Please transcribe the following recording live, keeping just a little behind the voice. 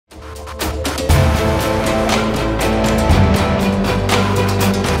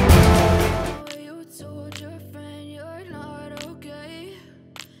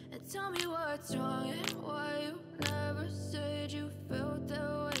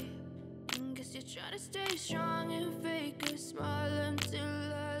try to stay strong and fake a smile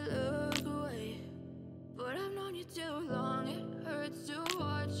until I look away. But I've known you too long, it hurts to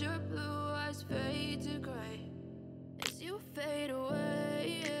watch your blue eyes fade to gray as you fade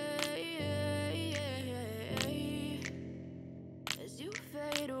away, as you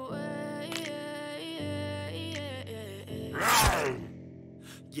fade away.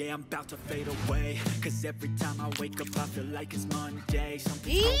 Yeah, I'm about to fade away, cause every time I wake up I feel like it's Monday.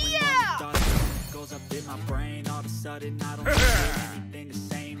 Something's going on, thoughts goes up in my brain. All of a sudden I don't feel anything the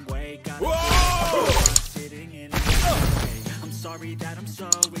same way. Got sitting in I'm sorry that I'm so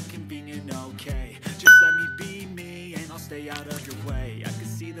inconvenient, okay. Just let me be me and I'll stay out of your way. I can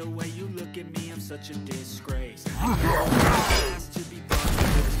see the way you look at me, I'm such a disgrace. To be brought to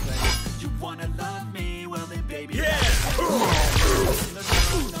this place. You wanna love me? Well then baby, no,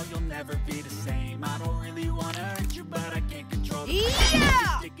 you'll never be the same. I don't really wanna hurt you, but I can't control the pain.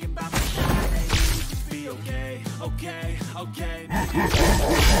 Thinking about my side, maybe you just be okay, okay, okay.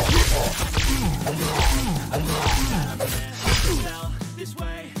 Now, this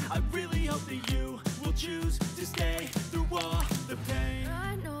way, I really hope that you will choose to stay through all the pain.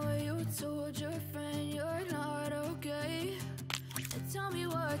 I know you told your friend you're not okay. And tell me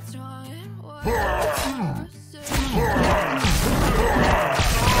what's wrong and why you never say.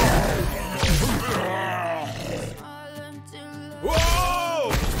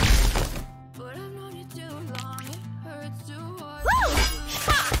 Whoa! But I've known you too long, it hurts to watch.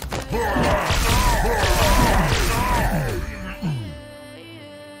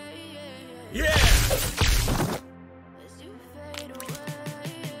 Yeah! As you fade away,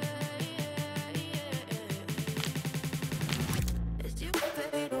 as you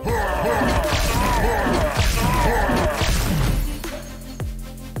fade away.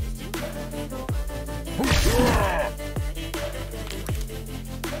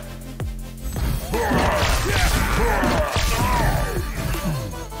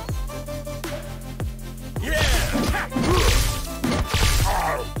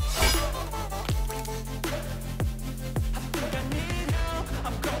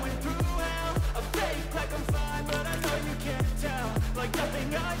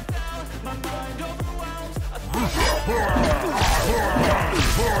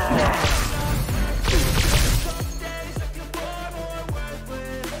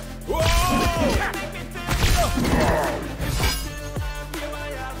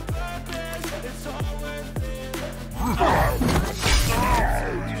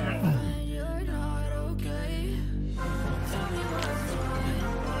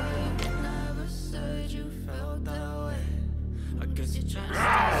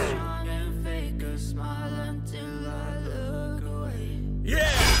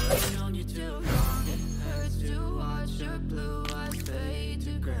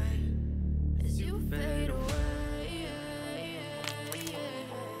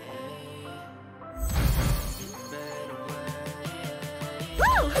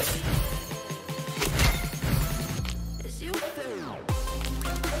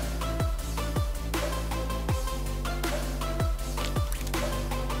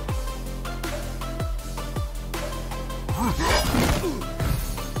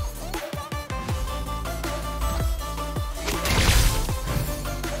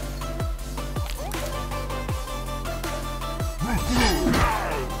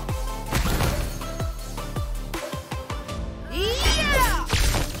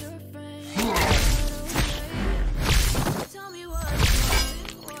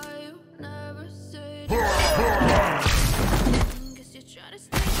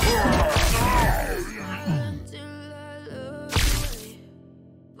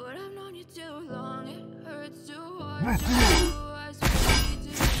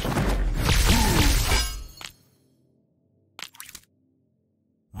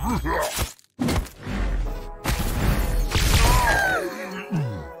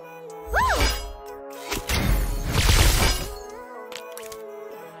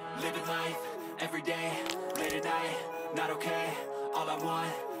 Living life, every day, late at night, not okay. All I want,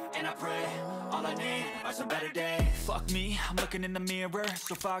 and I pray, all I need are some better days. Fuck me, I'm looking in the mirror,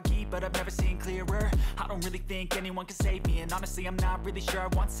 so foggy, but I've never seen clearer. I don't really think anyone can save me, and honestly I'm not really sure I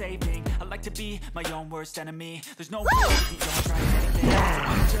want saving. I like to be my own worst enemy. There's no way if you don't try anything, so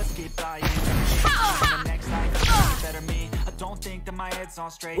I'ma just get by and the next life, better me. I don't think that my head's on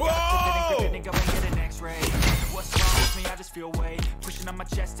straight. Gotta quit it, go and get an x-ray. What's wrong with me? I just feel weight pushing on my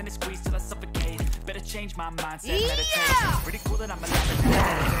chest and it squeezes till I suffocate. Better change my mindset, meditate. Pretty cool that I'm alive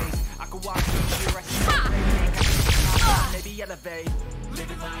nowadays. I could walk through here, I can maybe elevate.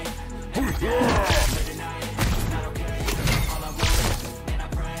 Living life, every day, late at night, not okay. All I want, and I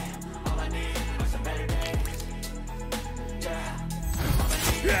pray, all I need are some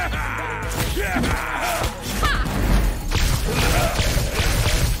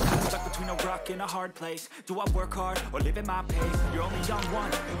hard place? Do I work hard or live at my pace? You're only young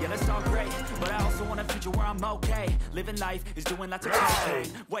one, yeah that's all great, but I also want a future where I'm okay. Living life is doing lots of cocaine.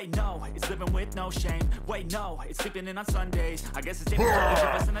 Wait no, it's living with no shame. Wait no, it's sleeping in on Sundays. I guess it's different for each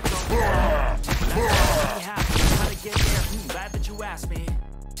of us and I don't care. But that's what makes me happy. How to get there? Glad that you asked me.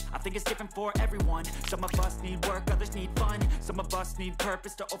 I think it's different for everyone. Some of us need work, others need fun. Some of us need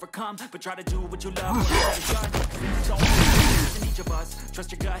purpose to overcome. But try to do what you love when it's done. There's so many things in each of us.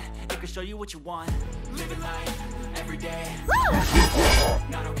 Trust your gut, it can show you what you want. Living life, every day.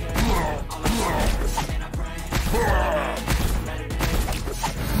 Not okay, all I want, and I pray some better days.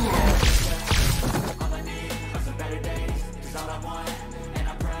 All I need are some better days. Is all I want, and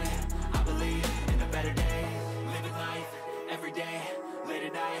I pray, I believe in the better days. Living life, every day. Late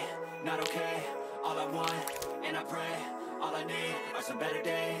at night, not okay. All I want, and I pray, all I need are some better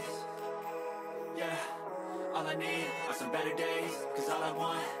days. Yeah, all I need are some better days. Cause all I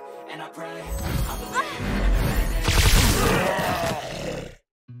want, and I pray, I believe in the better days.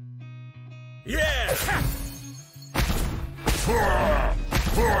 Yeah!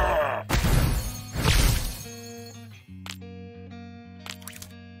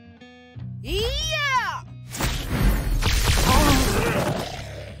 Yeah!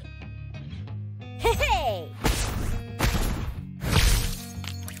 Hey!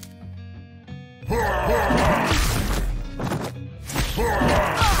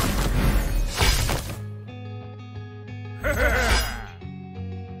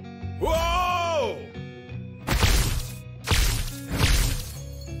 Whoa!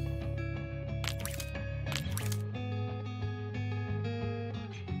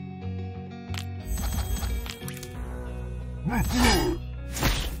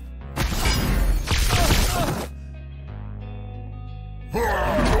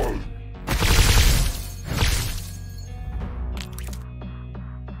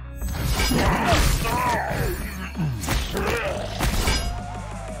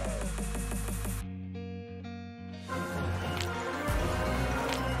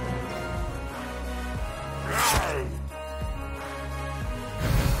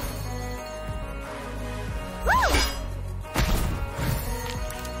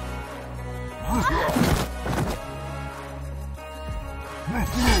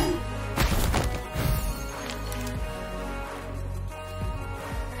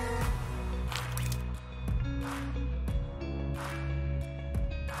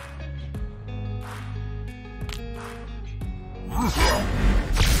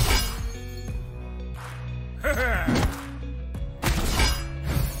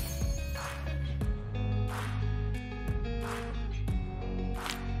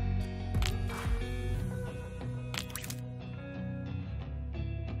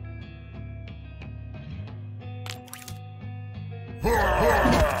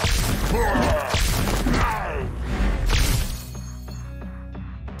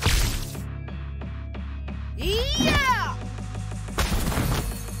 Yeah!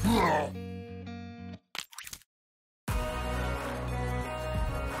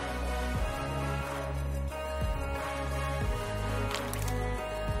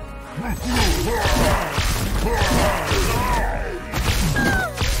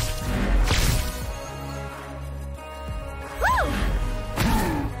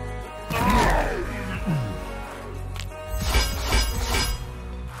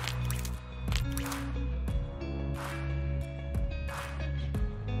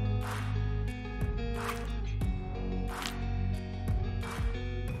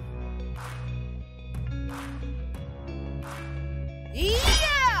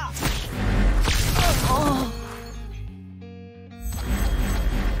 Yeah! Oh.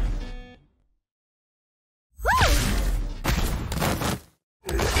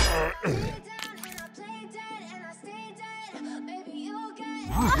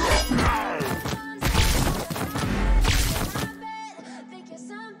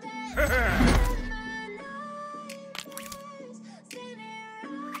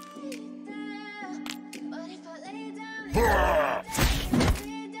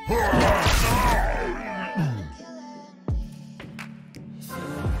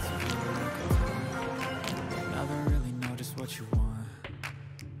 Never really know just what you want.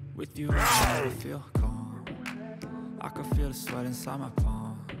 With you, I never feel calm. I can feel the sweat inside my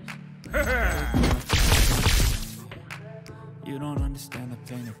palms. You don't understand the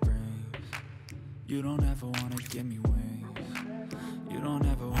pain it brings. You don't ever wanna give me wings. You don't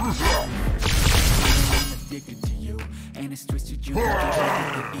ever wanna give me free. I'm addicted to you, and it's twisted. You can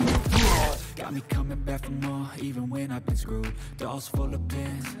got me coming back for more, even when I've been screwed. Dolls full of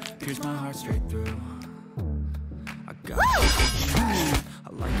pins, pierce my heart straight through. I got you. I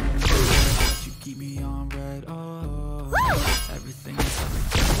like you when you keep me on red, everything is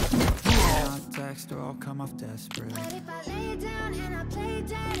on text or I'll come off desperate. But if I lay down and I play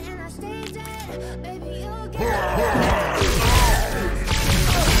dead and I stay dead, baby, you'll get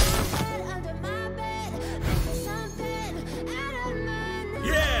under my bed, making something out of mine.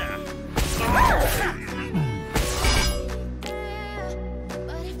 Yeah!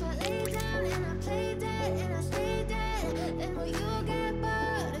 But if I lay down and I play dead and I stay dead, then will you get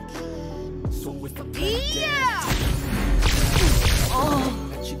bored again? So if I play Yeah!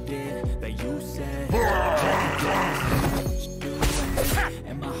 that you did, that you said, what you doing,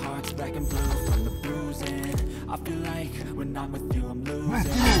 and my heart's black and blue from the bruising. I feel like when I'm with you I'm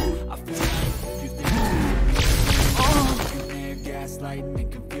losing. I feel like you think you're there, gaslighting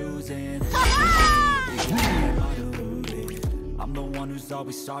and confusing. I'm deluded. I'm the one who's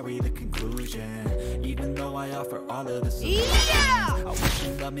always sorry, the conclusion. Even though I offer all of the solutions, Yeah! I wish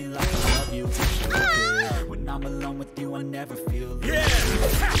you loved me like I love you. When I'm alone with you, I never feel Yeah!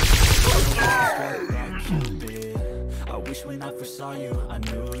 I wish when I first saw you, I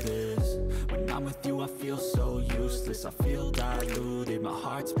knew this. When I'm with you, I feel so useless. I feel diluted, my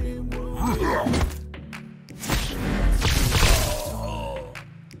heart's been wounded.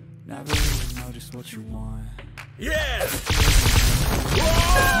 Never really know just what you want. Yeah!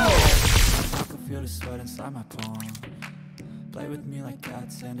 I can feel the sweat inside my palm. Play with me like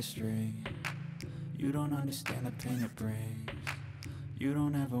cats and a string. You don't understand the pain it brings. You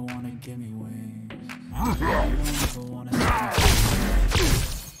don't ever wanna give me wings. You don't ever wanna see me.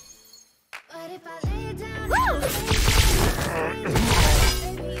 But if I lay down and I stay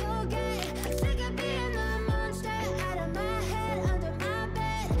dead, baby, you'll get sick of being the monster out of my head, under my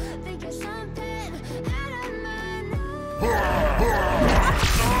bed, thinking something out of my nose.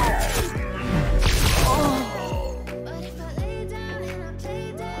 But if I lay down and I play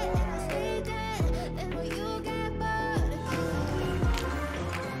dead and I stay dead, then will you get bored again?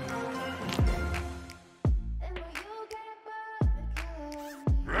 Then will you get bored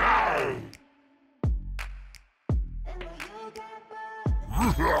again? Then will you get bored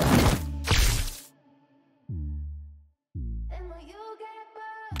again? Then will you get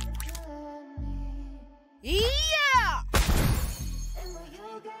bored again? Yeah! Then will you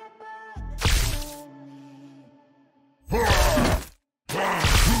get bored again?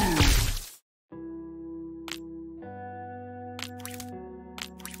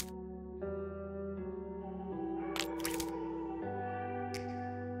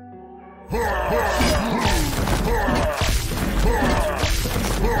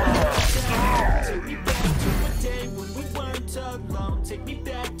 Take me back to a day when we weren't alone. Take me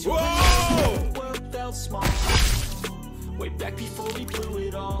back to Whoa! when the world felt small. Way back before we blew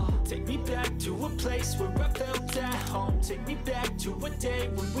it all. Take me back to a place where I felt at home. Take me back to a day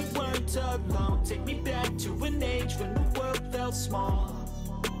when we weren't alone. Take me back to an age when the world felt small.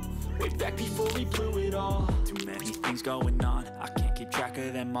 Way back before we blew it all. Too many things going on, I can't keep track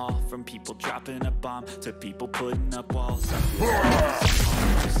of them all. From people dropping a bomb to people putting up walls. I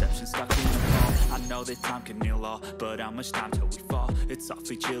feel perception stuck in the wall. I know that time can heal all, but how much time till we fall? It's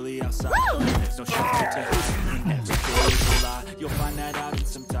awfully chilly outside, and there's no shelter to hide. Every day is a lie, you'll find that out in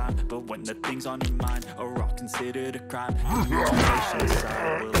some time. But when the things on your mind are all considered a crime, your reputation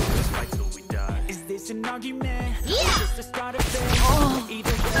aside, we'll always fight till we die. Is this an argument? Yeah! Or just the start of it?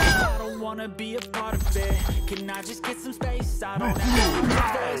 Either way, I don't wanna be a part of it. Can I just get some space? I don't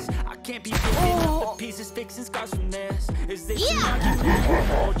have this. I can't be picking up the pieces, fixing scars from this. Is this an argument?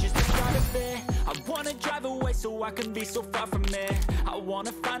 Or just the start of it? I wanna drive away so I can be so far from it. I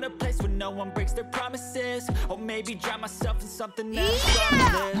wanna find a place where no one breaks their promises. Or maybe drown myself in something else. Take me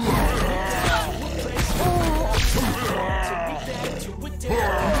back to a day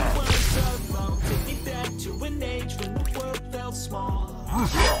when we weren't alone. Take me back to an age when the world felt small.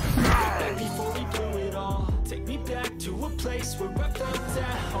 Back before we blew it all. Take me back to a place where I felt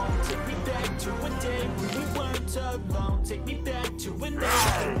at home. Take me back to a day when we weren't alone. Take me back to an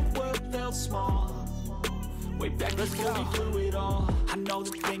age when the world felt small. Way back before we blew it all. I know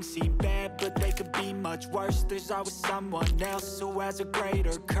that things seem bad, but they could be much worse. There's always someone else who has a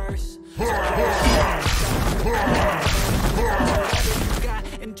greater curse.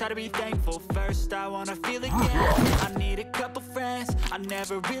 And try to be thankful first. I wanna feel again. I need a couple friends. I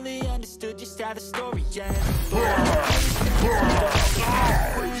never really understood just how the story ends.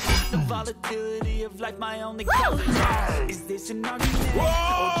 The volatility of life, my only confidence. Is this an argument?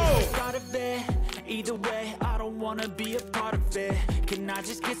 Or just the start of it? Either way, I don't wanna be a part of it. Can I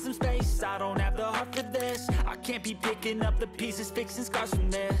just get some space? I don't have the heart for this. I can't be picking up the pieces, fixing scars from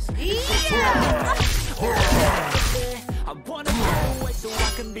this. Yeah! I wanna go away so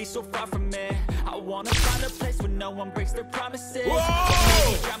I can be so far from it. wanna find a place where no one breaks their promises. Maybe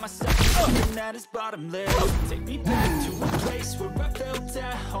got myself something that is bottomless. Take me back to a place where I felt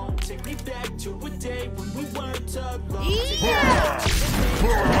at home. Take me back to a day when we weren't alone. Take me back to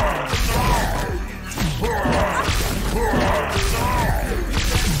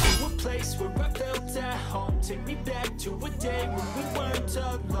a place where I felt at home. Take me back to a day when we weren't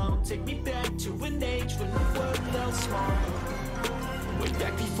alone. Take me back to an age when the world felt small. Way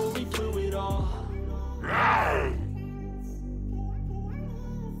back before we blew it all.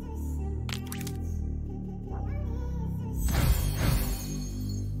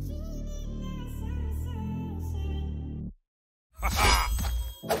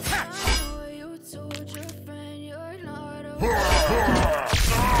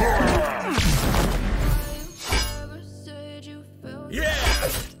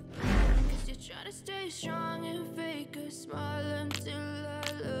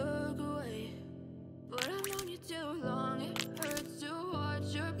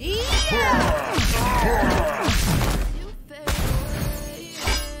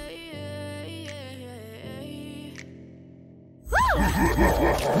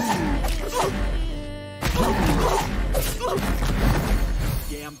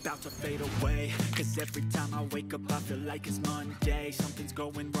 Yeah, I'm about to fade away, cause every time I wake up I feel like it's Monday. Something's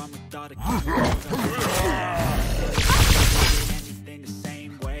going wrong with all the chemicals anything the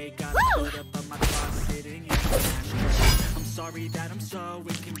same way. Gotta put up on my clock sitting in the ashtray. I'm sorry that I'm so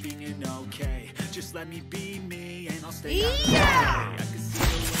inconvenient, okay. Just let me be me and I'll stay out of the way. I can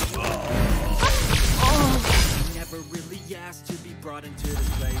see the way you never really asked to be brought into this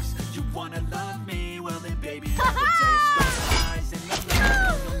place. You wanna love me? Well then baby, have a taste. Those eyes and the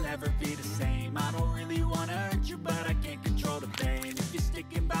love, you'll never be the same. I don't really wanna hurt you, but I can't control the pain. If you're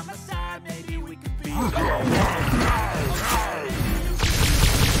sticking by my side, maybe we could be I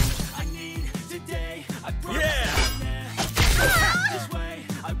need today, I promise this way.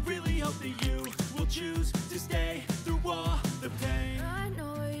 I really hope that you will choose to stay through all the pain. I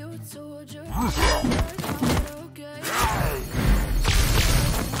know you told your okay.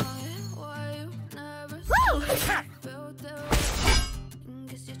 Why you never felt that way?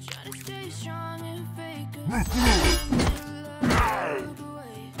 Guess you're trying to stay strong and fake it.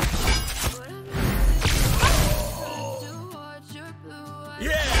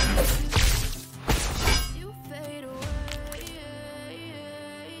 You fade away.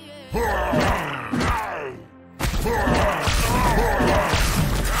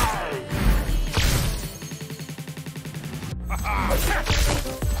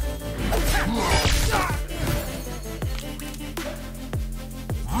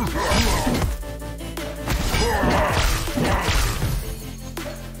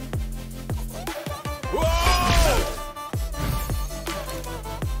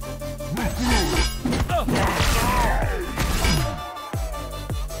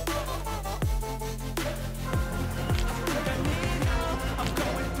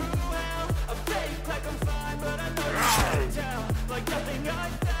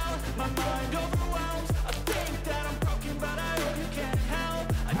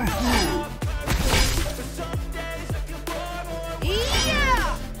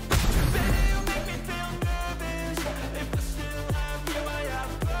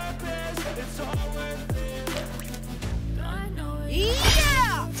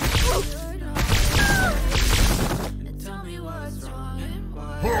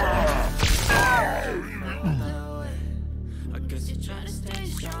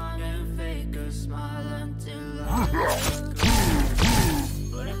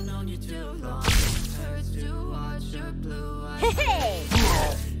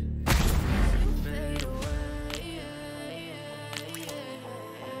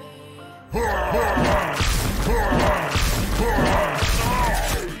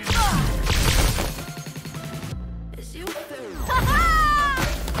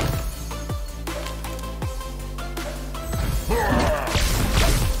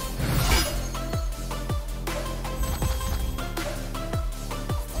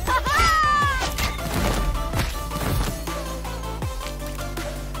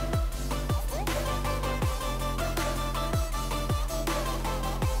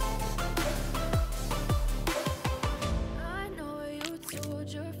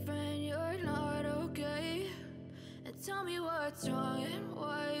 what's wrong and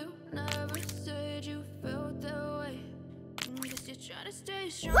why you never said you felt that way. Guess you're trying to stay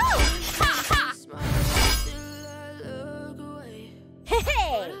strong. Smile till I look away.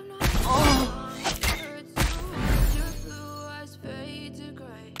 Hey! Oh! It hurts to watch your blue eyes fade to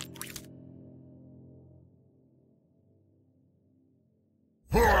gray.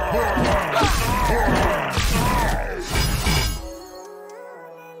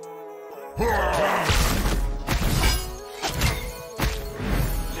 Living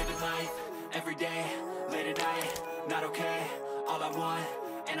life, every day, late at night, not okay. All I want,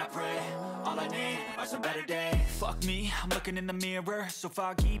 and I pray, all I need are some better days. Fuck me, I'm looking in the mirror, so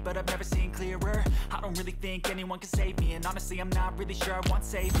foggy, but I've never seen clearer. I don't really think anyone can save me, and honestly I'm not really sure I want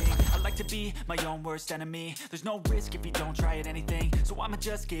saving. I like to be my own worst enemy. There's no risk if you don't try at anything, so I'ma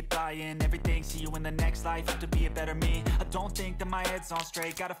just get buying everything. See you in the next life, have to be a better me. I don't think that my head's on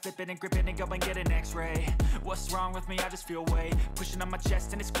straight, gotta flip it and grip it and go and get an x-ray. What's wrong with me? I just feel weight pushing on my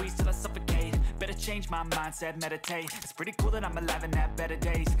chest and it squeezes till I suffocate. Better change my mindset, meditate. It's pretty cool that I'm alive and have better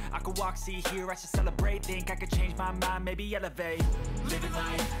days. I could walk, see, hear, I should celebrate. Think I could change my mind, maybe elevate. Living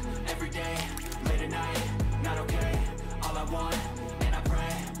life, every day, late at night, not okay. All I want, and I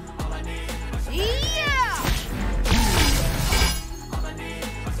pray, all I need are some better days. All I need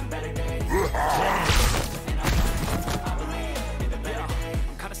are some better days. And I believe in the better days.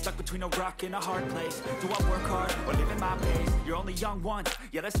 I'm kinda stuck between a rock and a hard place. Do I work hard or live in my pace? You're only young once,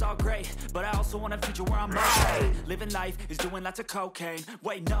 yeah that's all great, but I also want a future where I'm okay. Living life is doing lots of cocaine.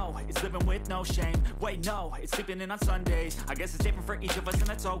 Wait no, it's living with no shame. Wait no, it's sleeping in on Sundays. I guess it's different for each of us and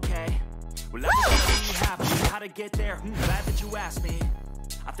that's okay. Well I just wanna be happy, how to get there, glad that you asked me.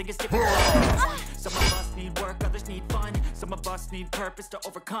 I think it's different for everyone. Some of us need work, others need fun. Some of us need purpose to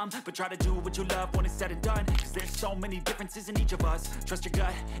overcome. But try to do what you love when it's said and done, cause there's so many differences in each of us. Trust your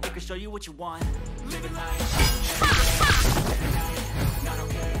gut, it can show you what you want. Living life, every day, not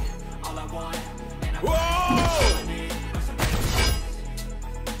okay. All I want, and I pray, all I need are some better days.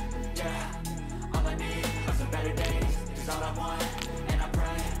 Yeah, all I need are some better days. Cause all I want, and I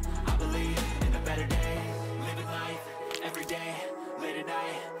pray, I believe in the better days. Living life, every day, late at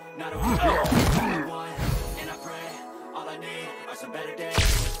night, not okay. All I want, and I pray, all I need are some better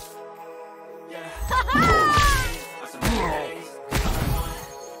days. Yeah, all I need are some better days. All I want,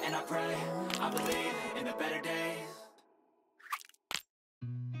 and I pray, I believe in the better days.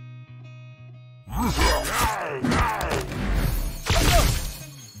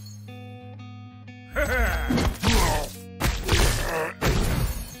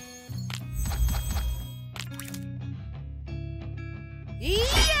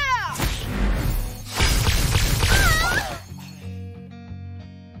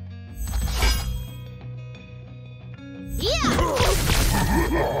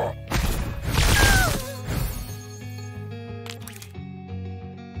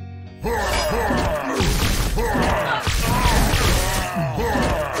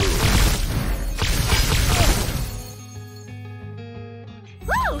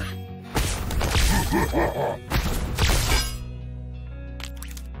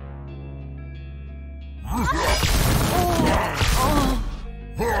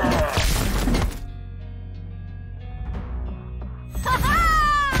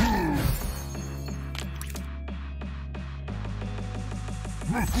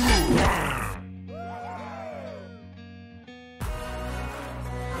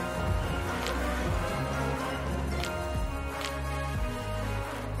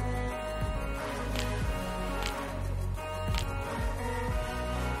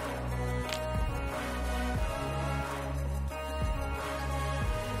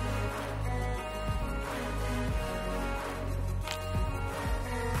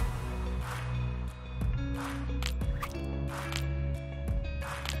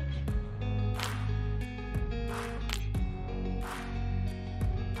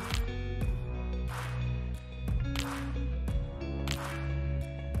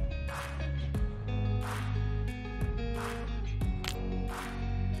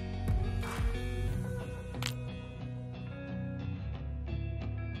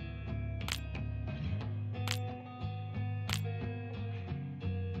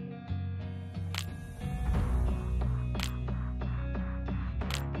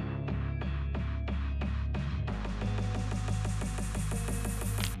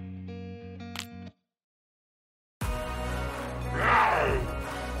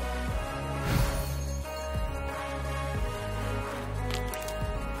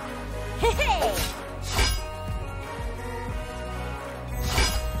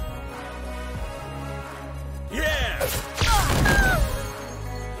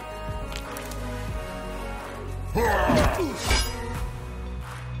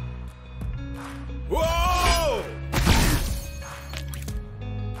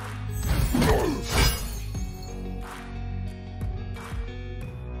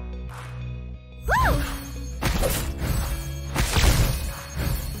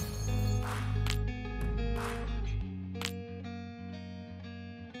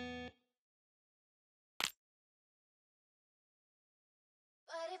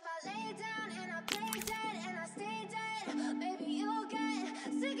 But if I lay down and I play dead and I stay dead, maybe you'll get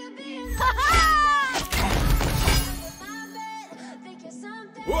sick of being under my bed. Think you're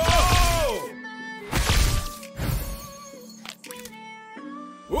something. Whoa!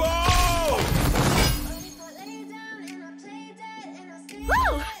 Whoa! But if I lay down and I play dead and I stay dead,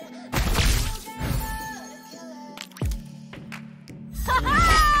 maybe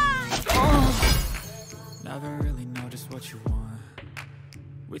you'll Never really know just what you want.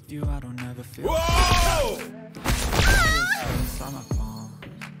 With you I don't ever feel. Whoa! Inside my palm.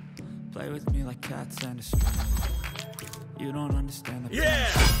 Play with me like cats and a string. You don't understand the Yeah!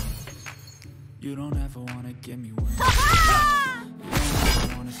 You don't ever wanna give me wings. You don't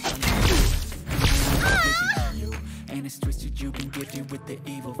ever wanna send me you. And it's twisted, you've been gifted with the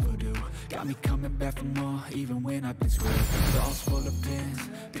evil voodoo. Got me coming back for more, even when I've been screwed. Dolls full of pins,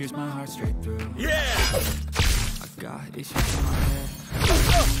 pierce my heart straight through. Yeah! I got issues in my head,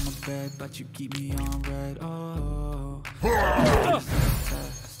 in my bed, but you keep me on red. Oh,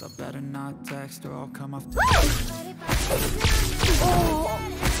 text, I better not text or I'll come off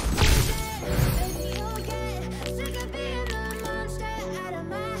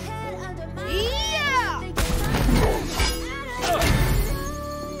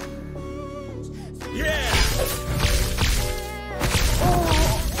Yeah!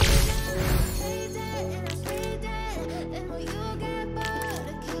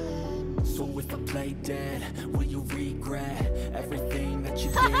 So if I play dead, will you regret everything that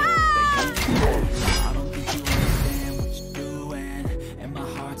you did? That you did? I don't think you understand what you're doing, and my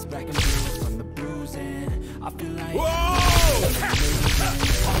heart's black and blue from the bruising. I feel like I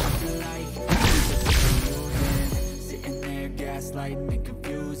feel like sitting there gaslighting and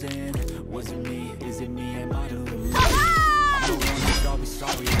confusing. Was it me? Is it me? Am I delusional? I'm the one who's always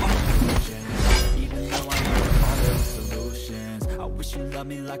sorry about confusion, even though I know all the solutions. I wish you loved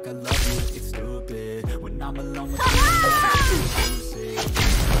me like I love you. It's stupid when I'm alone with you. I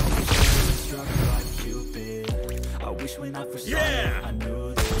wish I was struck by Cupid. I wish when I first saw you, I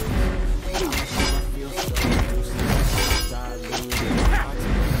knew this. I feel so useless, diluted, heart's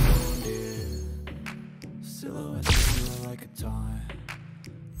wounded. Silhouettes of you are like a taunt.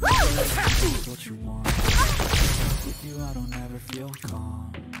 What you want. With you I don't ever feel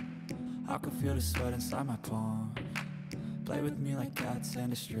calm. I can feel the sweat inside my palm. Play with me like cats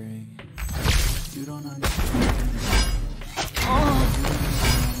and a string. You don't understand. You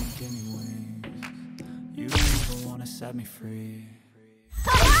don't give me wings. You don't even wanna set me free.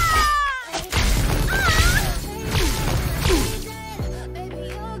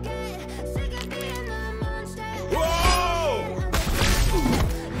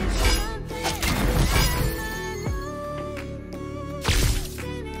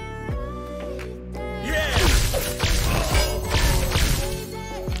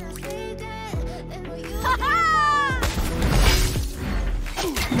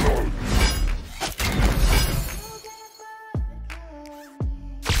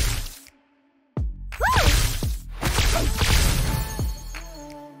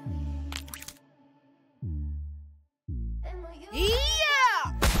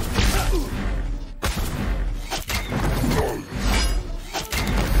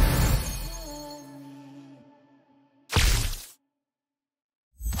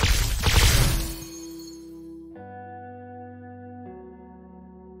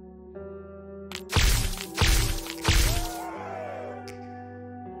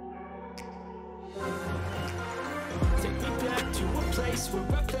 Where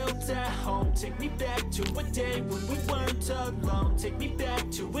I felt at home. Take me back to a day when we weren't alone. Take me back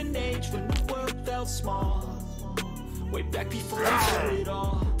to an age when the world felt small. Way back before we knew it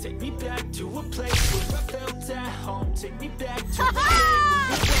all. Take me back to a place where I felt at home. Take me back to a day when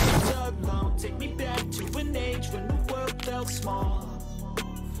we weren't alone. Take me back to an age when the world felt small.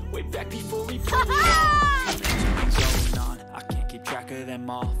 Way back before we knew it all. Going on, I can't keep track of them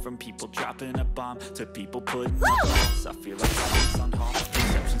all. From people dropping a bomb to people putting up walls. I feel like I've been on hold.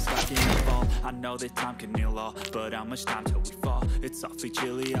 Perception stuck in a vault. I know that time can heal all, but how much time till we fall? It's awfully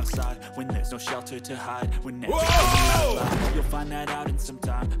chilly outside when there's no shelter to hide. When everything's out loud, you'll find that out in some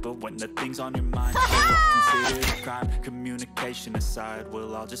time. But when the thing's on your mind, you'll all consider it a crime. Communication aside,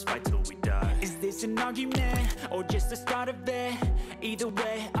 we'll all just fight till we die. Is this an argument or just the start of it? Either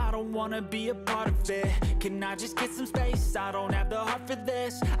way, I don't wanna be a part of it. Can I just get some space? I don't have the heart for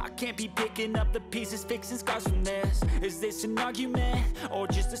this. I can't be picking up the pieces, fixing scars from this. Is this an argument or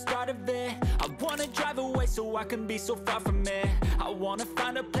just the start of it? I wanna drive away so I can be so far from it. I wanna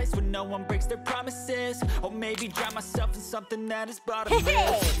find a place where no one breaks their promises, or maybe drown myself in something that is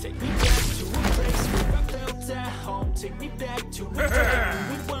bottomless. Take me back to a place where I felt at home. Take me back to a day when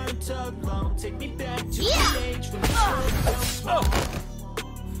we alone. Take me back to the age when the world felt small.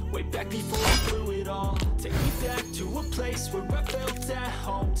 Way back before we blew it all. Take me back to a place where I felt at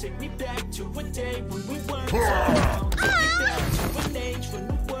home. Take me back to a day when we weren't alone. Take me back to an age when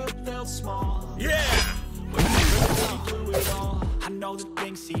the world felt small. Yeah! Way back before we blew it all. I know that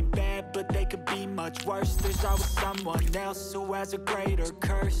things seem bad, but they could be much worse. There's always someone else who has a greater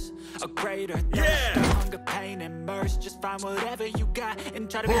curse, a greater thirst, Yeah! a hunger, pain, and mercy. Just find whatever you got and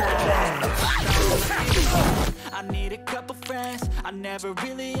try to be the best. I need a couple friends. I never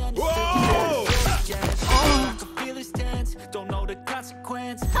really understood Whoa! yes. I can feel his tense. Don't know the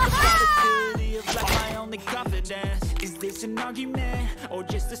consequence. The probability of life, my only confidence. Is this an argument or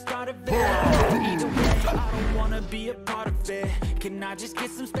just the start of it? Either way, I don't wanna be a part of it. Can I just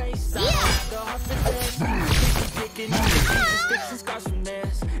get some space? I don't have the heart for this. Keep picking up the pieces, fixing scars from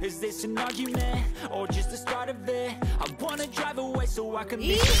this. Is this an argument or just the start of it? I wanna drive away so I can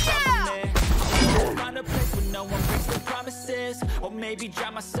be so far from there. I wanna find a place where no one breaks their promises, or maybe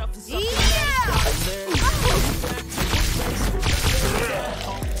drown myself in something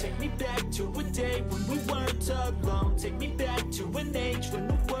Take me back to a day when we weren't alone. Take me back to an age when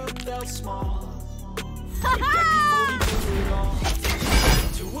the world felt small. Way back before we blew it all. Take me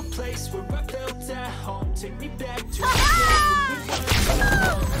back to a place where I felt at home. Take me back to a day when we weren't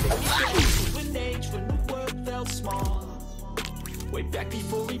alone. Take me back to an age when the world felt small. Way back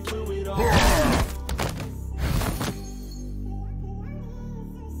before we blew it all.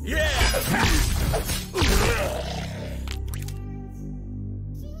 Yeah!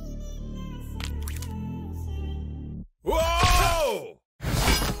 Whoa!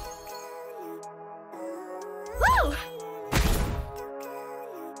 Woo!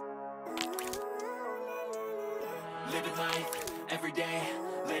 Living life every day,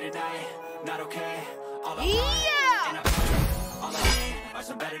 late at night, not okay. All I Yeah! want, and I pray, all I need are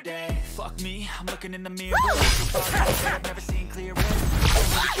some better days. Fuck me, I'm looking in the mirror. I've never seen clearer. I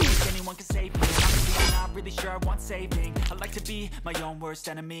don't really think anyone can save me. Honestly, I'm not really sure I want saving. I like to be my own worst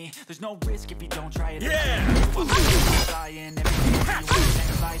enemy. There's no risk if you don't try it. Yeah! Dying every day, you want the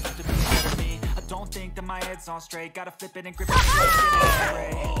next life to be better me. I don't think that my head's on straight. Gotta flip it and grip it and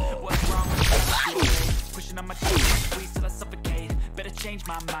get it. What's wrong with me? Pushing on my teeth, squeeze till I suffocate. Better change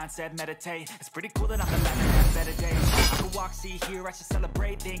my mindset, meditate. It's pretty cool that I'm alive and have better days. I could walk, see, hear, I should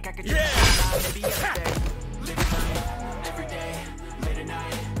celebrate. Think I could change my mind, maybe every day. Living life, every day, late at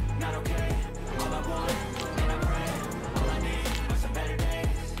night, not okay. All I want, and I pray, all I need are some better days.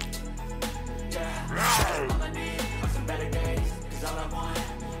 Yeah, all I need are some better days. Cause all I want,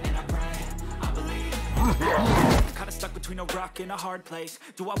 and I pray, I believe. Kinda stuck between a rock and a hard place.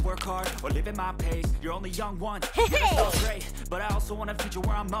 Do I work hard or live at my pace? You're only young one, yeah, that sounds great. But I also want a future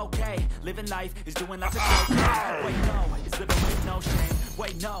where I'm okay. Living life is doing lots of cocaine. Wait, no, it's living with no shame.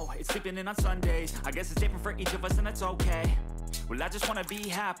 Wait, no, it's sleeping in on Sundays. I guess it's different for each of us and that's okay. Well, I just wanna be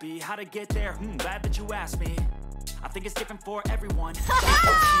happy. How to get there? Glad that you asked me. I think it's different for everyone. Some of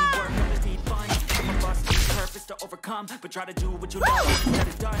us need work, others need fun. Some of us need purpose to overcome, but try to do what you love instead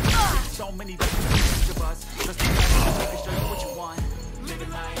of done. There's so many different things of us. Just be ready to show you what you want. Living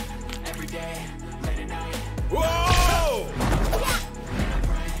life every day, late at night. Whoa! And I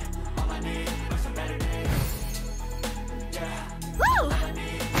pray, all I need are some better days. Yeah, Woo! all I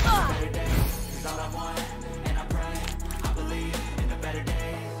need are some better days. Is all I want, and I pray, I believe in the better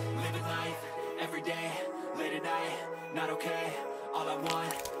days. Living life every day, late at night, not okay. All I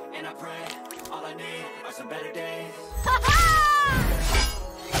want, and I pray, all I need are some better days.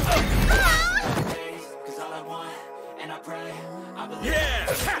 Cause all I want, and I pray, I believe Yeah! in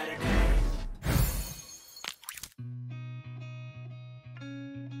the better days.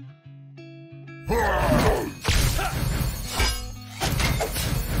 Woo!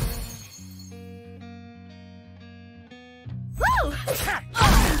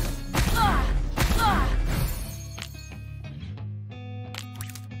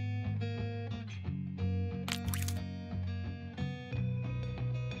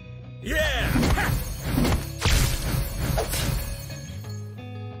 Yeah!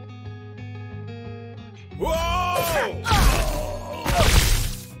 Whoa!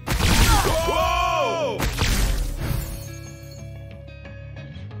 Whoa!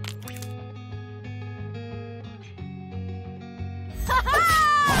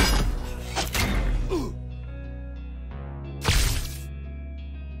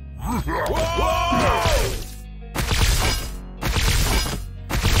 Whoa!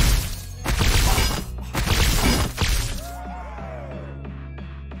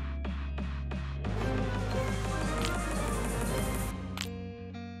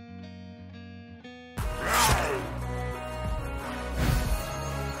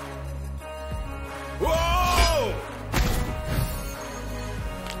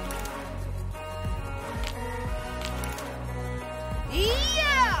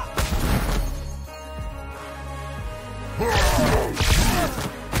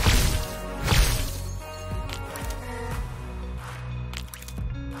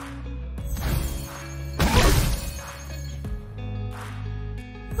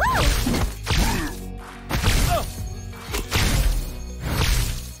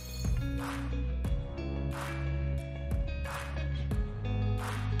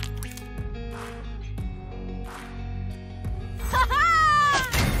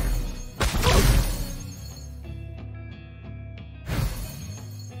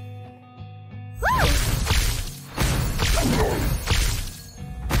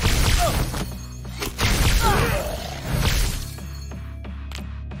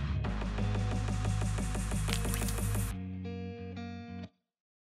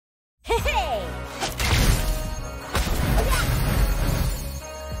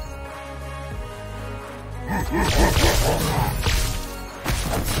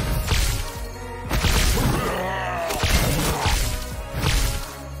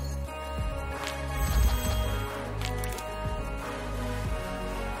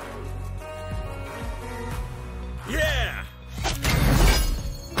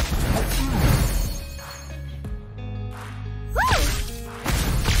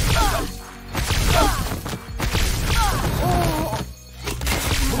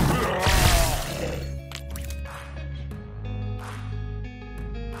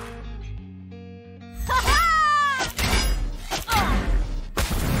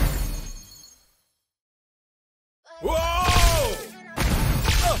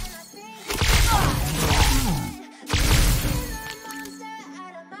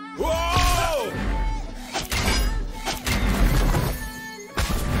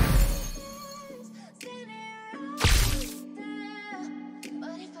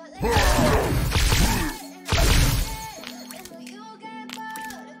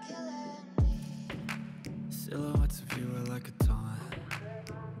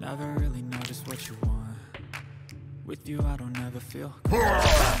 Never really know just what you want. With you I don't ever feel calm. I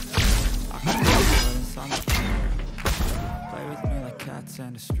can feel it inside my palm. Play with me like cats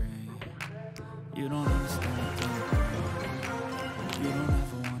and a string. You don't understand the thing you bring. You don't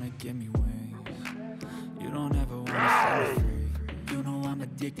ever wanna give me wings. You don't ever wanna set me free. You know I'm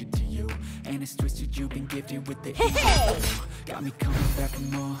addicted to you, and it's twisted. You've been gifted with the evil. Got me coming back for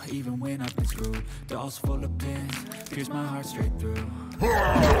more, even when I've been screwed. Dolls full of pins, pierce my heart straight through.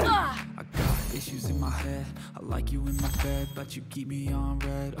 I got issues in my head. I like you in my bed, but you keep me on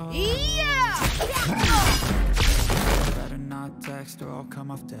red. Oh. Yeah! Better not text or I'll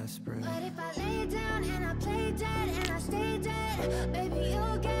come off desperate. But if I lay down and I play dead and I stay dead, baby,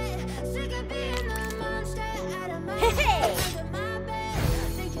 you'll get sick of being the monster out of my head, under my bed,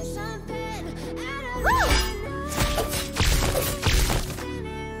 thinking something out of my nose. Seen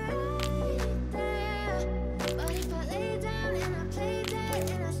it right there. But if I lay down and I play dead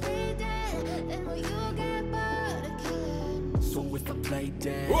and I stay dead, then will you get bored of killing? So if I play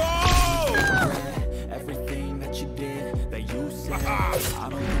dead, Whoa! regret everything that you did, that you said. I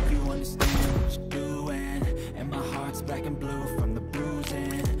don't think you understand what you're doing, and my heart's black and blue from the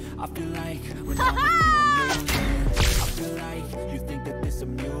bruising. I feel like when I'm with you I'm losing. I feel like you think that this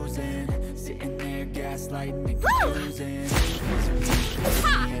amusing, sitting there gaslighting and confusing.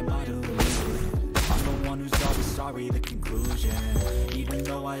 Am I delusional? I'm the one who's always sorry, the conclusion. Even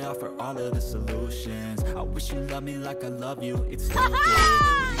though I offer all of the solutions, I wish you loved me like I love you, it's stupid. When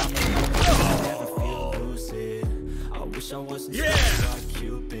I'm alone, I never feel lucid. I wish I wasn't so like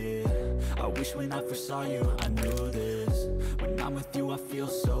Cupid. I wish when I first saw you I knew this. When I'm with you I feel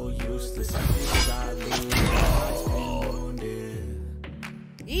so useless. I wish I lose, my heart's been wounded.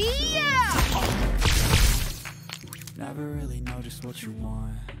 Yeah! Never really know just what you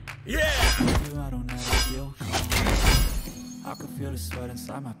want. Yeah! With you I don't ever feel calm. I can feel the sweat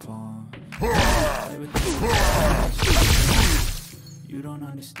inside my palm. Play with you. You don't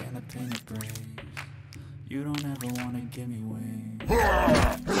understand the pain it brings. You don't ever wanna give me wings. You don't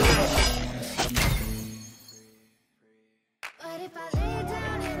ever wanna set me free. But if I lay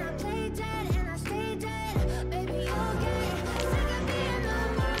down and I play dead and I stay dead, baby, you'll get sick of being the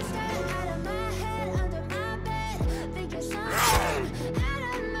monster out of my head, under my bed, thinking something out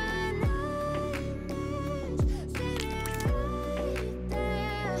of my nightmares. Seen it right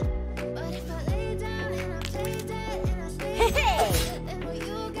there. But if I lay down and I play dead and I stay dead, then will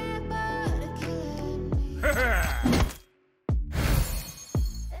you get bored of killing me? Then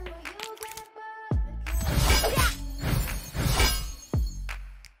will you get bored of killing me?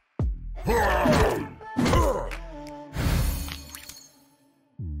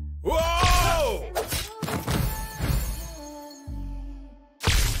 Whoa!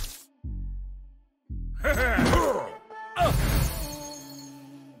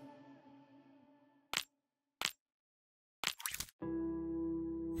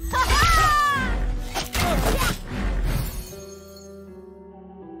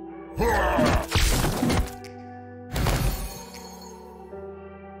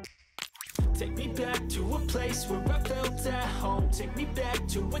 Take me back to a place where I felt at home. Take me back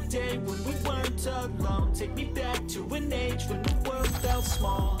to a day when we weren't alone. Take me back to an age when the world felt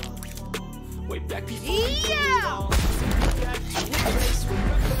small. Way back before we knew it all. Take me back to a place where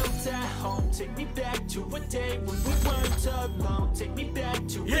I felt at home. Take me back to a day when we weren't alone. Take me back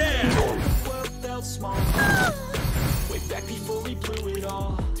to an age when the world felt small. Way back before we blew it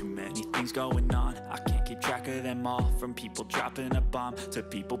all. Too many things going on, I can't keep track of them all. From people dropping a bomb to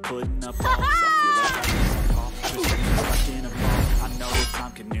people putting up walls. I feel like I missed a call, just stuck in a ball. I know that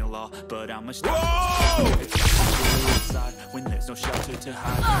time can heal all, but how much time it's really inside when there's no shelter to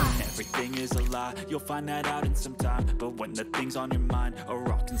hide. When everything is a lie, you'll find that out in some time. But when the things on your mind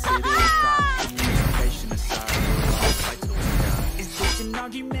are all considered a crime, then leave some patience aside. Fight till we die. Is this an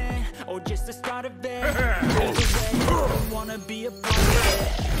argument or just the start of it? Either way, I don't wanna be a part of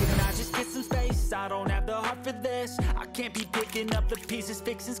it. Can I just get some space? I don't have the heart for this. I can't be picking up the pieces,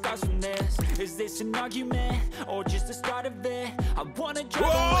 fixing scars from this. Is this an argument or just the start of it? I wanna drive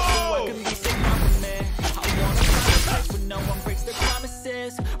away so I can be so far from it. I wanna find a place where no one breaks their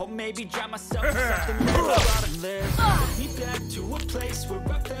promises, or maybe drown myself in something that's bottomless. Take me back to a place where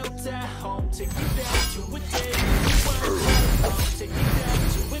I felt at home. Take me back to a day when we weren't alone. Take me back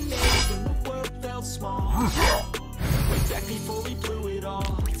to an age when the world felt small. Way back before we blew it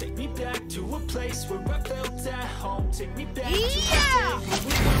all. Take me back to a place where I felt at home. Take me back to a day when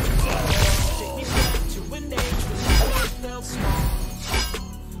we weren't alone. Take me back to an age when the world felt small.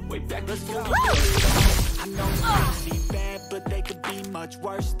 Way back before we blew it all. I know things seem bad, but they could be much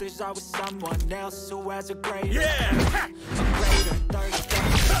worse. There's always someone else who has a greater thirst.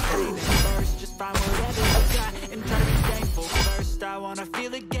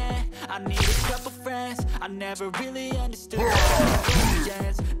 never really understood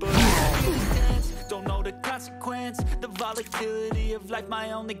yes, but I understand. Don't know the consequence, the volatility of life,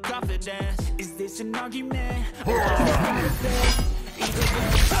 my only confidence. Is this an argument, or is this part of it? Either way,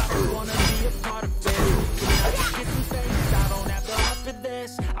 I wanna be a part of it. Can I just get some space? I don't have the heart for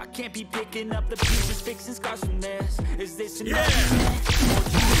this. I can't be picking up the pieces, fixing scars from this. Is this an argument, or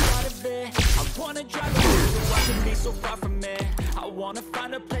just a part of it? I wanna drive away so I can be so far from it. I wanna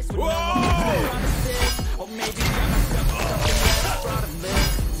find a place where no one can promises. Or maybe I myself or something that I brought a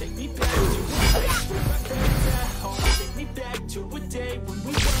miss. Take me back to a place where I felt at home. Take me back to a day when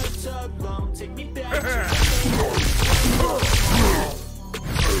we weren't alone. Take me back to a day when we weren't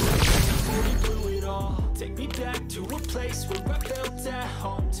before we blew it all. Take me back to a place where I felt at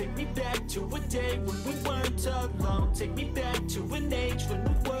home. Take me back to a day when we weren't alone. Take me back to an age when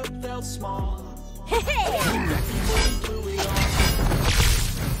the world felt small. Take me back before we blew it all.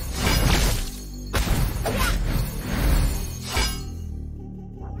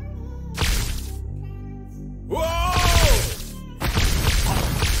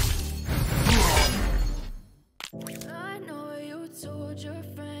 I know you told your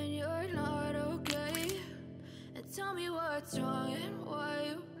friend you're not okay. And tell me what's wrong and why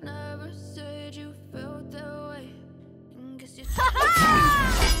you never said you felt that way. And guess you it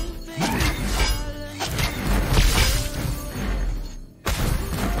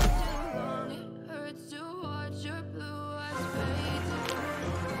hurts to watch your blue eyes fade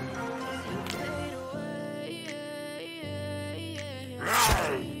away.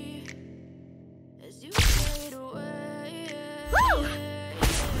 As you fade away.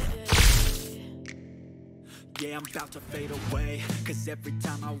 Yeah, I'm about to fade away. Cause every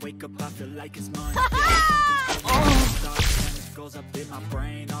time I wake up I feel like it's Monday. Something's going on, thoughts and it goes up in my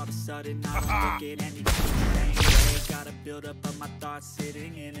brain. All of a sudden I don't look at anything the same way. Gotta build up of my thoughts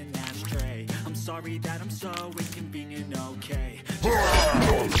sitting in an ashtray. I'm sorry that I'm so inconvenient, okay. Just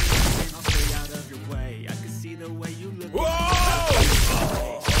and I'll stay out of your way. I can see the way you look at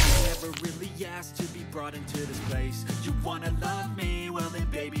me. Never really asked to be brought into this place. You wanna love me? Well then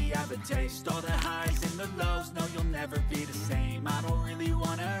baby I have a taste. All the highs and the lows, no you'll never be the same. I don't really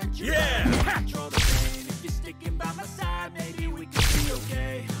wanna hurt you, Yeah. I can't control the pain. If you're sticking by my side, maybe we can be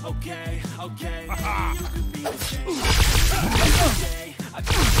okay. Okay, okay, maybe you could be the same. Okay, I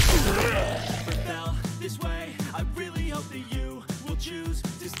never felt this way. I really hope that you will choose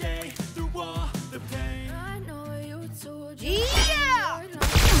to stay through all the pain. I know you told you Yeah! you're not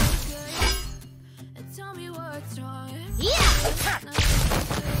okay. And tell me what's wrong and Yeah! never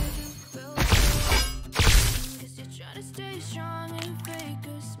said you felt that way. Guess you're trying to stay strong and fake a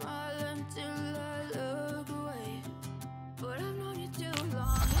smile until I look away. But I've known you too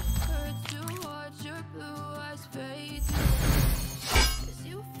long. It hurts to watch your blue eyes fade as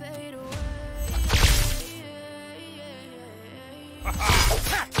you fade away.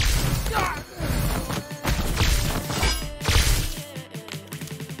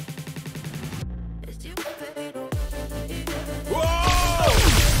 As you fade away.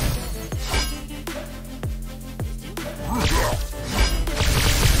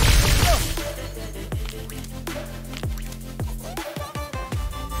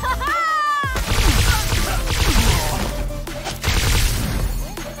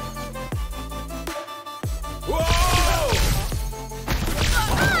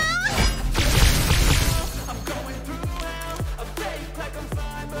 I'm going through hell. I fake like I'm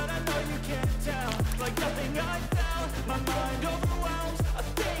fine, but I know you can't tell. Like nothing I felt, my mind overwhelms. I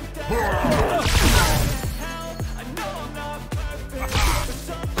think that I can't help. I know I'm not perfect, but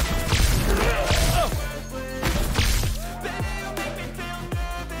some days it's worthless. Baby, you make me feel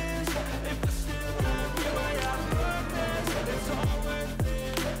nervous. If I still love you, I have purpose. It's all worth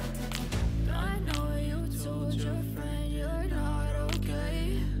it. I know you told your friend you're not okay.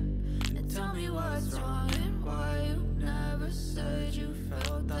 And tell me what's wrong and why you never said you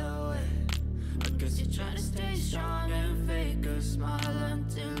felt that way. I guess you're trying to stay strong and fake a smile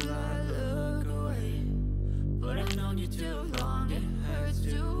until I look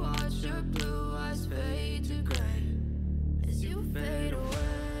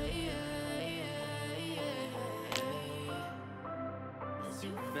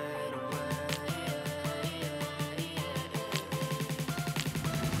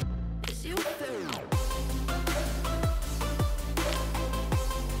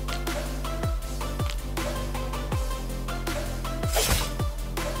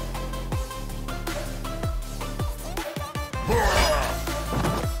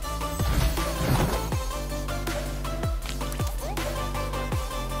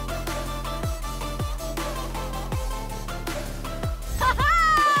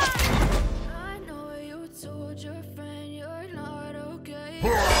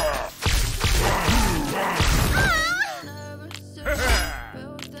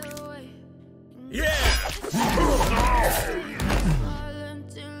Smile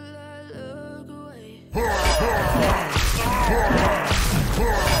until I look away.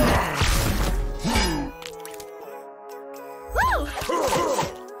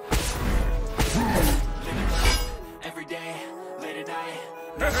 Every day, late at night,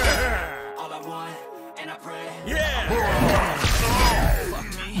 all I want, and I pray. Yeah! Fuck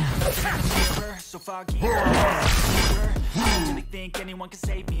me, mirror, so foggy. I really think anyone can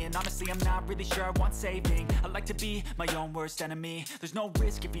save me, and honestly I'm not really sure I want saving. I like to be my own worst enemy. There's no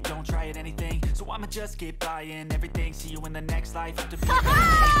risk if you don't try at anything, so I'ma just get buying everything. See you in the next life, have to be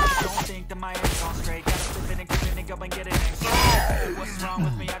don't think that my head's on straight. Gotta flip it and grip it and go and get it next. What's wrong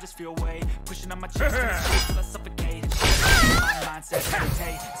with me? I just feel weight pushing on my chest and it's till I suffocate. My mindset,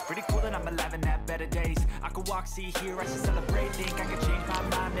 meditate. It's pretty cool that I'm alive and have better days. I could walk, see, hear, I should celebrate. Think I could change my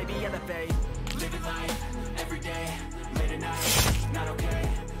mind, maybe elevate. Living life, every day, late at night, not okay.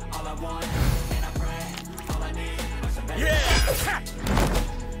 All I want, and I pray. All I need are some better days.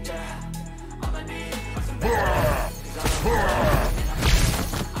 Yeah, all I need are some better days. 'Cause all I want, and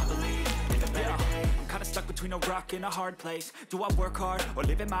I believe in a better day. I'm kinda stuck between a rock and a hard place. Do I work hard or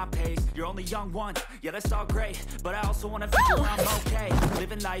live at my pace? You're only young once, yeah that's all great, but I also want a future where I'm okay.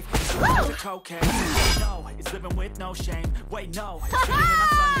 Living life is a cocaine. No, it's living with no shame. Wait, no, it's living in on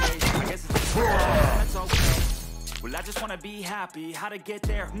Sundays. I guess it's just that's okay. Well, I just wanna be happy. How to get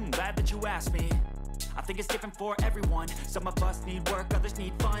there? Glad that you asked me. I think it's different for everyone. Some of us need work, others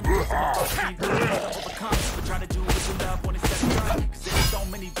need fun. Some of us need work to overcome. But try to do what you love when it's said and done. Cause there's so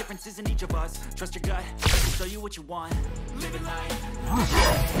many differences in each of us. Trust your gut, let me show you what you want. Living life,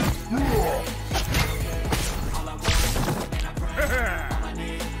 all I want, and I pray. All I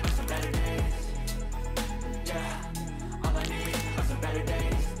need are some better days. Yeah, all I need are some better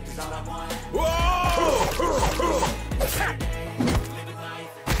days. Cause all I want, Whoa! living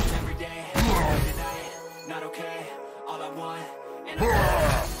life, every day, every night, not okay. All I want, and I pray.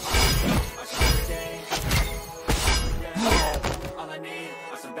 Are some better days. Yeah, all I need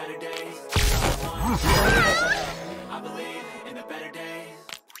are some better days. All I want, I believe in the better days.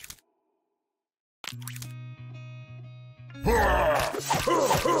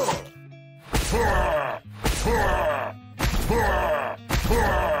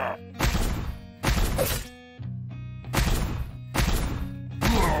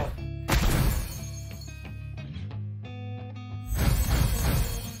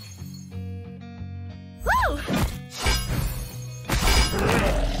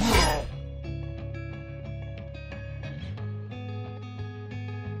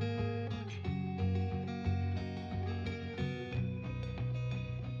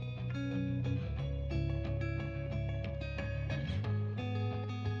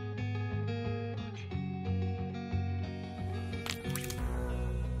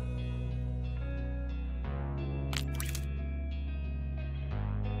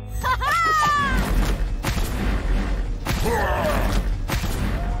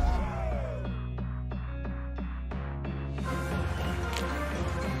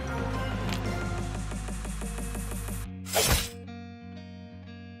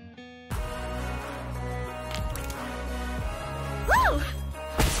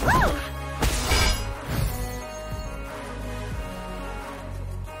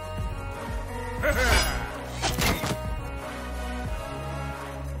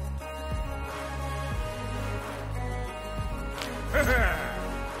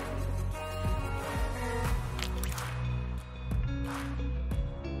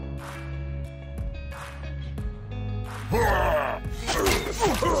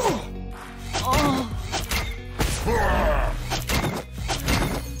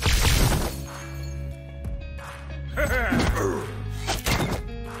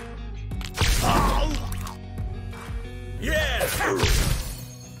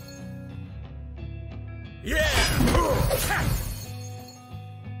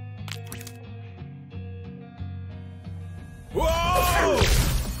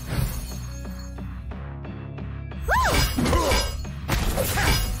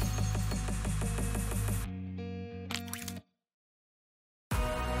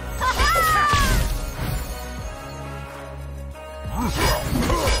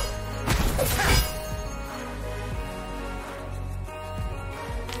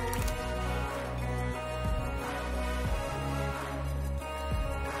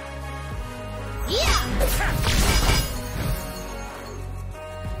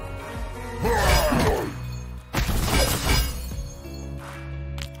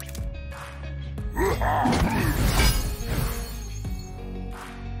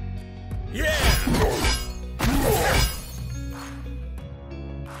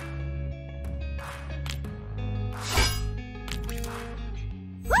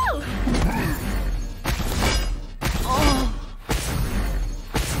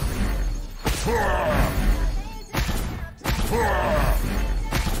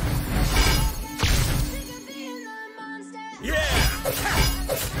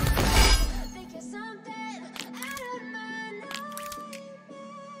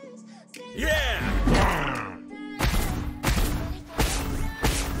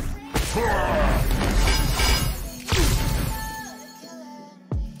 Silhouettes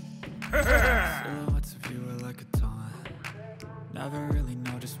of you are like a taunt. Never really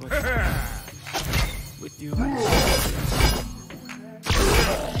know just what you want. With you I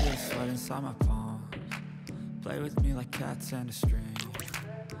feel sweat inside my palms. Play with me like cats and a string.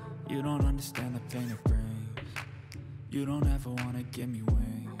 You don't understand the pain it brings. You don't ever wanna give me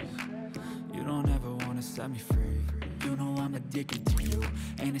wings. You don't ever wanna set me free. You know I'm addicted to you,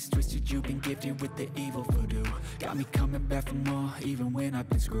 and it's twisted. You've been gifted with the evil voodoo. Got me coming back for more, even when I've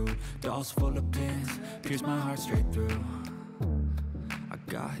been screwed. Dolls full of pins, pierce my heart straight through. I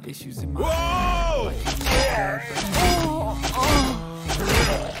got issues in my head, like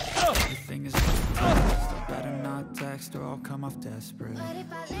everything is just I better not text or I'll come off desperate. But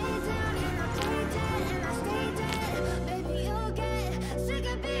if I lay down and I play dead and I stay dead, baby, you'll get sick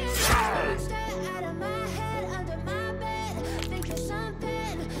of being instead out of my head, under my bed, thinking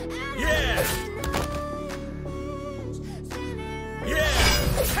something out of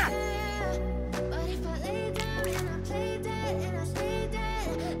But if I lay down and I play dead and I stay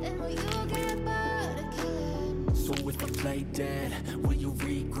dead, then will you get bored of killing? So if I play dead, will you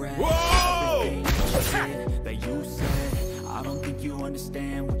regret everything that you did, that you said? I don't think you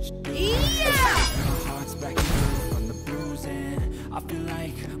understand what you do. My heart's back in blue from the bruising. I feel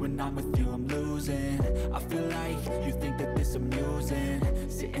like when I'm with you I'm losing. I feel like you think that this amusing.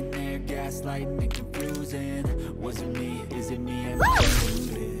 Sitting there gaslighting and confusing. Was it me? Is it me? Am I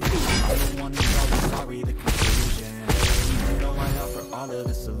deluded? I'm the one who's always sorry, the confusion. Even though I offer all of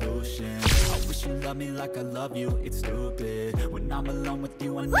the solutions, I wish you loved me like I love you. It's stupid. When I'm alone with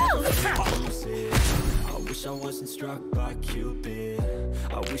you I never feel lucid. I wish I wasn't struck by Cupid.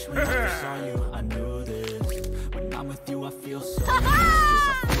 I wish when I first saw you I knew this. When I'm with you I feel so useless. I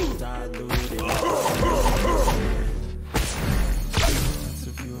feel diluted. Silhouettes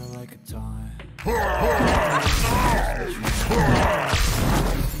of you are like a taunt. I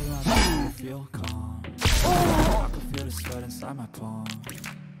feel calm. I can feel the sweat inside my palm.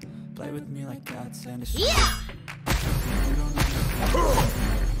 Play with me like cats and a string.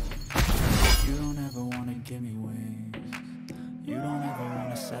 You don't ever wanna give me wings. You don't ever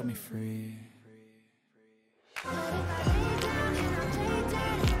wanna set me free. But if I lay down and I play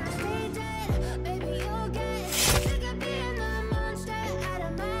dead and I stay dead, baby, you'll get sick of being the monster out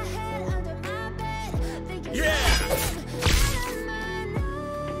of my head, under my bed, thinking something out of my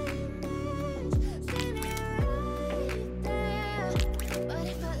nose, standing right there. But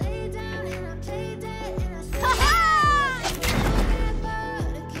if I lay down and I play dead and I stay dead, you'll get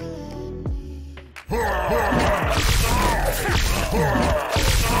bored of killing me.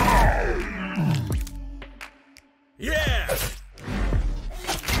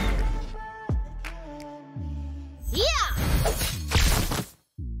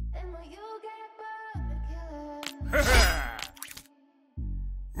 And will you get bored of killing me?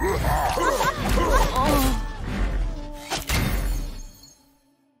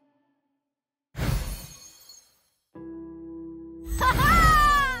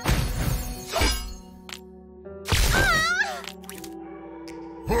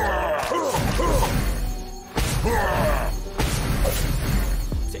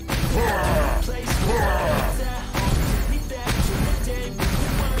 Take me back to a place where I was at home. Take me back to a day when we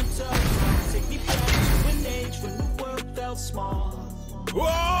weren't alone. Take me back to an age when the world felt small.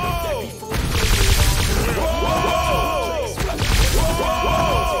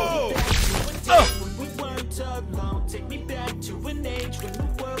 Take me back to an age when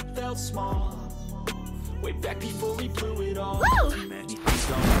the world felt small. Way back before we blew it all. Too many things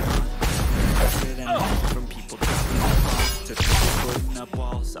going on. From people dropping off to people putting up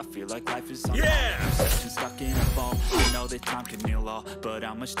walls. I feel like life is on perception stuck in a ball. I know that time can heal all, but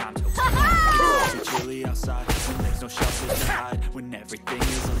how much time till we it's too chilly outside when there's no shelter to hide. When everything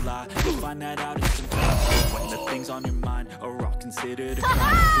is a lie, you'll find that out in some time. When the things on your mind are all considered a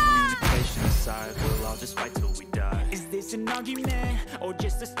crime. Communication aside, we'll all just fight till we die. Is this an argument or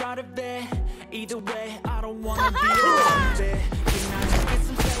just the start of it? Either way, I don't wanna be around it. Can I just get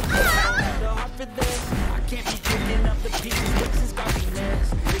some faith? I don't have the heart for this. I can't be picking up the pieces, fixing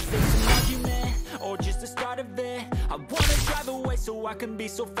scarfiness. Is this an argument or just the start of it? I wanna drive away so I can be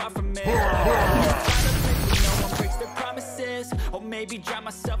so far from it. No one breaks their promises, or maybe drown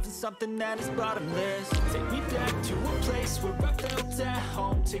myself in something that is bottomless. Take me back to a place where I felt at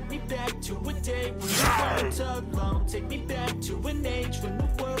home. Take me back to a day when we weren't alone. Take me back to an age when the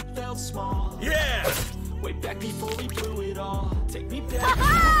world felt small. Way back before we blew it all. Take me back to a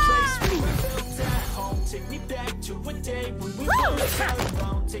place where I felt at home. Take me back to a day when we weren't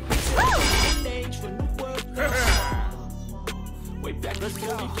alone. Take me back to an age when the world felt small. Way back Let's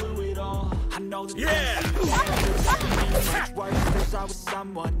go. We blew it all. I know that Yeah. much worse. There's always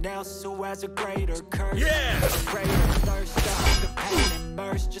someone else who has a greater curse. Yeah. A greater thirst, a hunger, pain,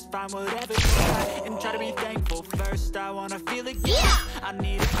 immersed. Just find whatever you got and try to be thankful first. I wanna feel again. Yeah. I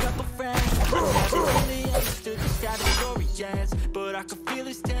need a couple friends. I never really understood just how the story ends, but I can feel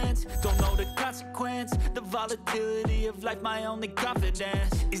his tense. Don't know the consequence. The volatility of life, my only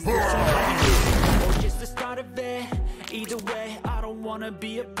confidence. Is this something or just the start of it? Either way, I don't wanna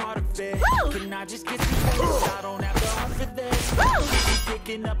be a part of it. Woo! Can I just get some space? I don't have the heart for this. Woo!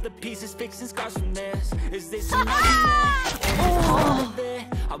 Picking up the pieces, fixing scars from this. Is this an argument?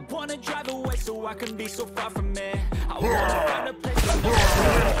 I wanna drive away so I can be so far from it. I wanna find a place where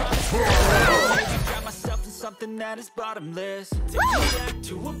maybe drown myself in something that is bottomless. Take me back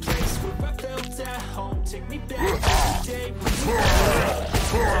to a place where I felt at home. Take me back to the day when we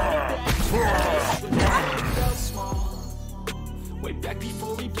Take me back to a place when I felt small. Way back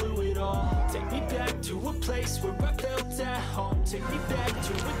before we blew it all. Take me back to a place where I felt at home. Take me back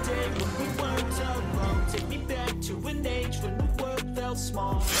to a day when we weren't alone. Take me back to an age when the world felt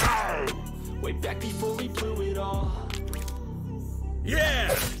small. Way back before we blew it all.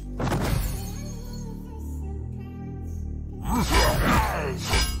 Yeah.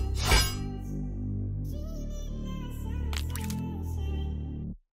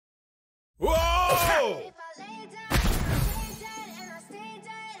 Whoa!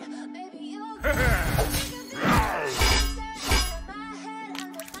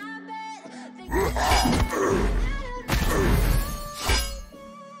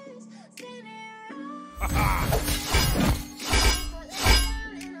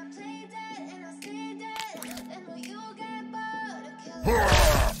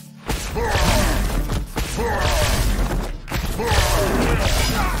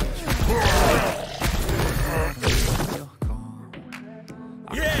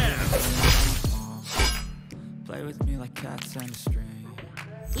 Play with me like cats and a string.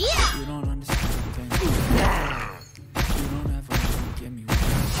 Yeah. You don't understand things. You don't ever wanna give me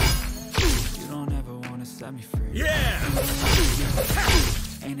wings. You don't ever wanna set me free. Yeah.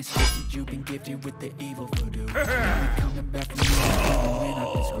 Ain't it twisted, you've been gifted with the evil voodoo. Now we coming back from you, when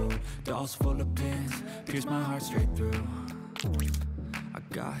I've been screwed. Dolls full of pins, pierce my heart straight through. I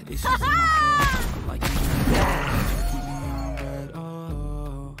got issues in my head, I like you keep me on red,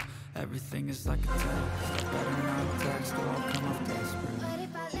 oh. Everything is like a test, better not text or I'll come off desperate. But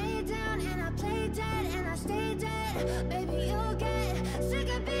if I lay down and I play dead and I stay dead, baby, you'll get sick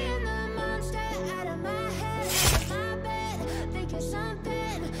of being the monster out of my head, out of my bed, thinking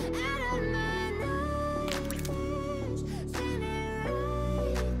something out of my nightmares, standing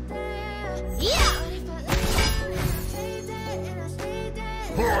right there. Yeah. But if I lay down and I play dead and I stay dead,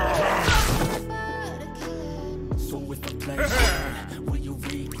 but a killer. So if I play dead, will you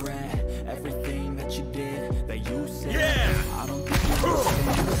regret everything that you did, that you said? Yeah. I don't think you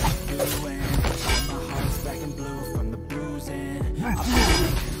understand what you're doing. And my heart's black and blue from the bruising. I feel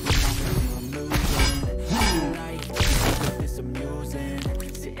like I'm losing. Tonight, it's amusing.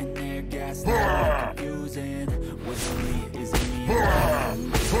 Sitting there gassed out, confusing. Was it me? Is it me?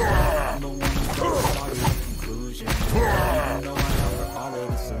 I'm the one who started the conclusion. Even though I offer all of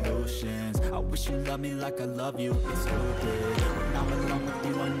the solutions, I wish you loved me like I love you. It's stupid. When I'm alone with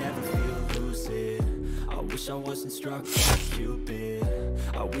you, I never feel lucid. I wish I wasn't struck by Cupid.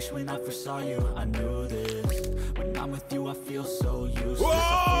 I wish when I first saw you, I knew this. When I'm with you, I feel so useless.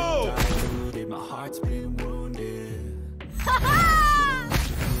 Whoa! I feel diluted, my heart's been wounded.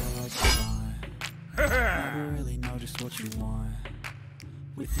 Never really know just what you want.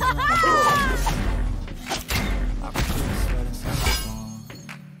 With you, I can feel the sweat inside the phone.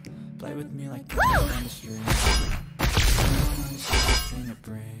 Play with me like cats on the string. You don't understand the thing it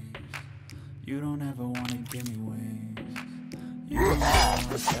brings. You don't ever wanna give me wings. You don't ever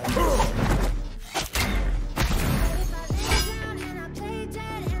wanna set me free. If I lay down and I play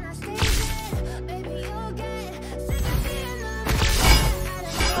dead and I stay dead, baby, you'll get sick of being the monster out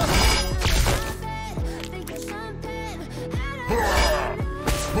of my bed, thinking something out of my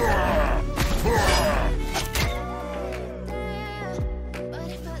But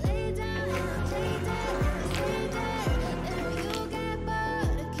if I lay down and I play dead and I stay dead, then will you get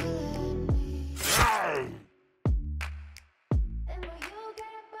bored of killing me? Then will you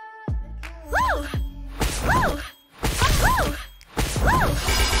get bored of killing me? Woo. Woo. Woo. Woo.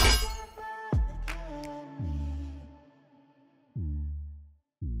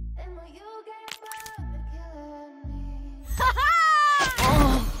 And will you get bored of killing me?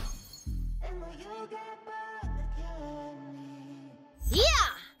 Oh. And will you get bored of killing me? Yeah.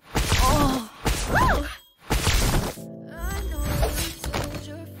 Oh. Woo. I know you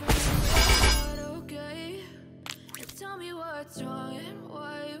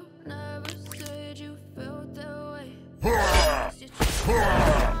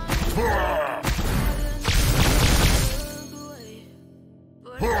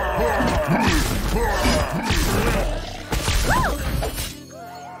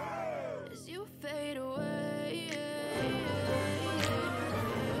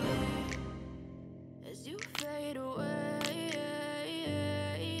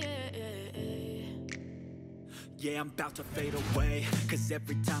Yeah, I'm about to fade away, 'cause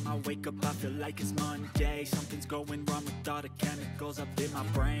every time I wake up I feel like it's Monday. Something's going wrong with all the chemicals up in my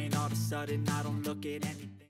brain. All of a sudden I don't look at anything.